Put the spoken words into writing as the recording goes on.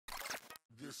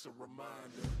this a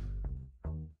reminder.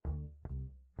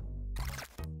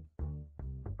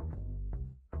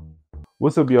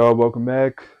 What's up, y'all? Welcome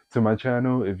back to my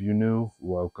channel. If you're new,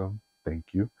 welcome. Thank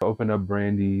you. Open up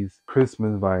Brandy's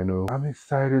Christmas vinyl. I'm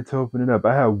excited to open it up.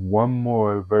 I have one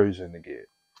more version to get.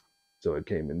 So it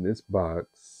came in this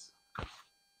box.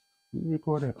 You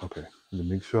recording? Okay. Let me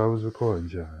make sure I was recording,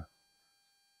 John.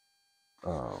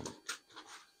 Oh.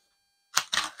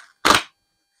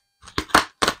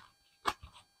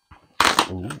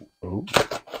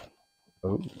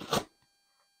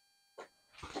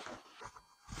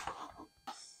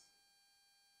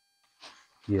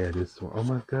 Yeah, this one. Oh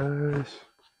my gosh.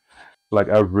 Like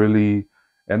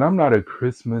and I'm not a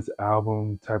Christmas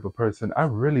album type of person. I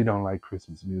really don't like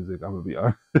Christmas music. I'm gonna be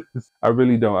honest. I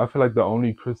really don't. I feel like the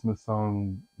only Christmas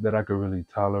song that I could really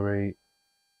tolerate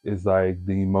is like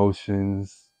The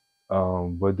Emotions,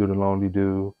 What Do the Lonely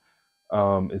Do?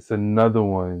 It's another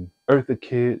one, Eartha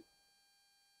Kitt,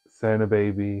 Santa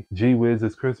Baby, Gee Whiz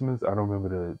It's Christmas. I don't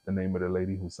remember the name of the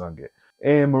lady who sung it.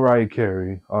 And Mariah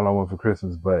Carey, All I Want for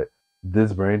Christmas. But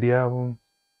this Brandy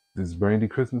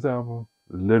Christmas album,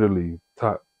 literally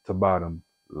top to bottom,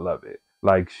 love it.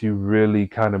 Like she really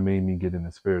kind of made me get in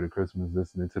the spirit of Christmas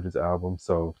listening to this album.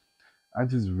 So I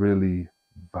just really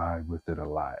vibe with it a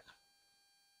lot.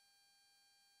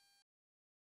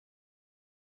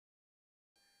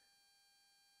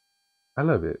 I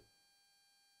love it.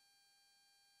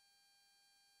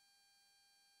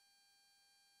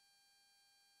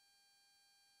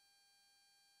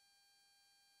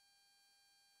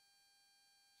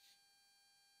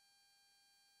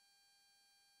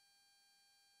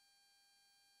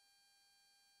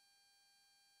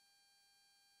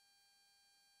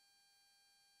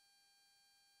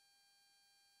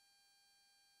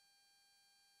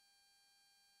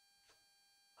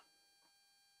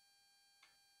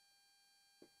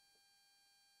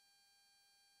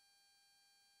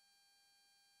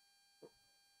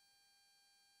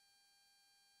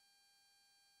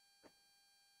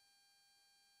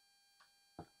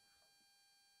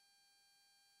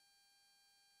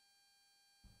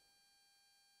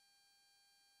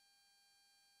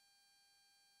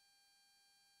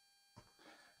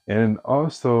 And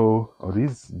also, oh,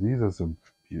 these are some.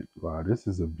 Wow, this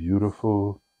is a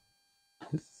beautiful.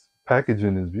 This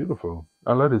packaging is beautiful.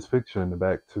 I love this picture in the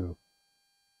back too.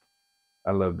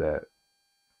 I love that.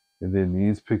 And then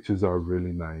these pictures are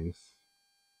really nice.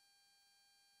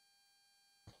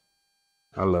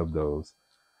 I love those.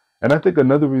 And I think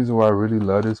another reason why I really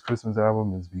love this Christmas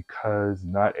album is because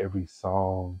not every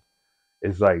song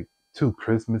is like too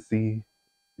Christmassy.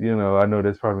 You know, I know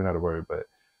that's probably not a word, but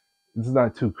it's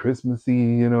not too Christmassy.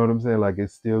 You know what I'm saying? Like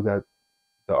it's still got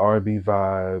the R&B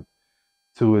vibe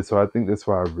to it. So I think that's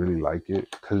why I really like it,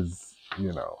 because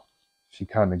she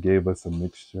kind of gave us a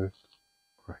mixture.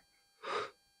 Right.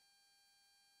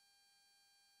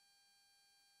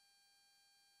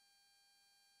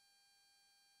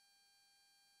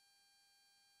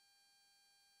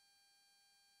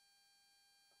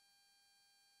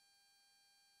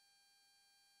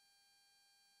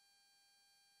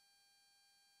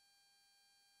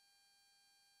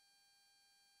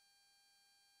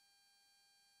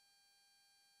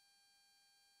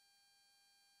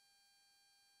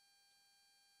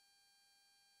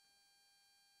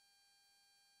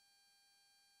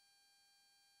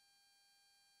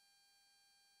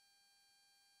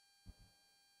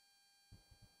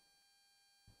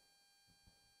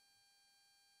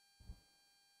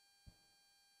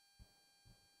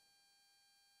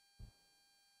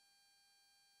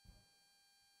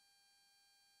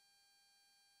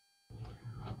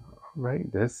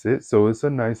 Right, that's it. So it's a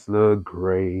nice little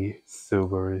gray,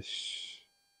 silverish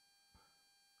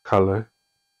color.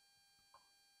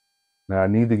 Now I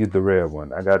need to get the red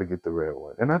one. I got to get the red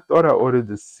one. And I thought I ordered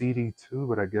the CD too,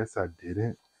 but I guess I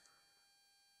didn't.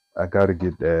 I got to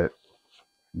get that.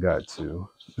 Got to.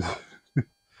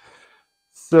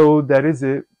 So that is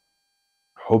it.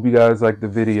 Hope you guys like the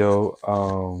video.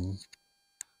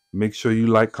 Make sure you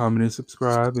like, comment, and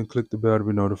subscribe, and click the bell to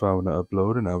be notified when I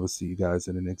upload. And I will see you guys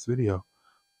in the next video.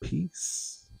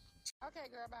 Peace. Okay,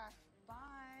 girl, bye.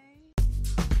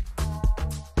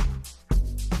 Bye.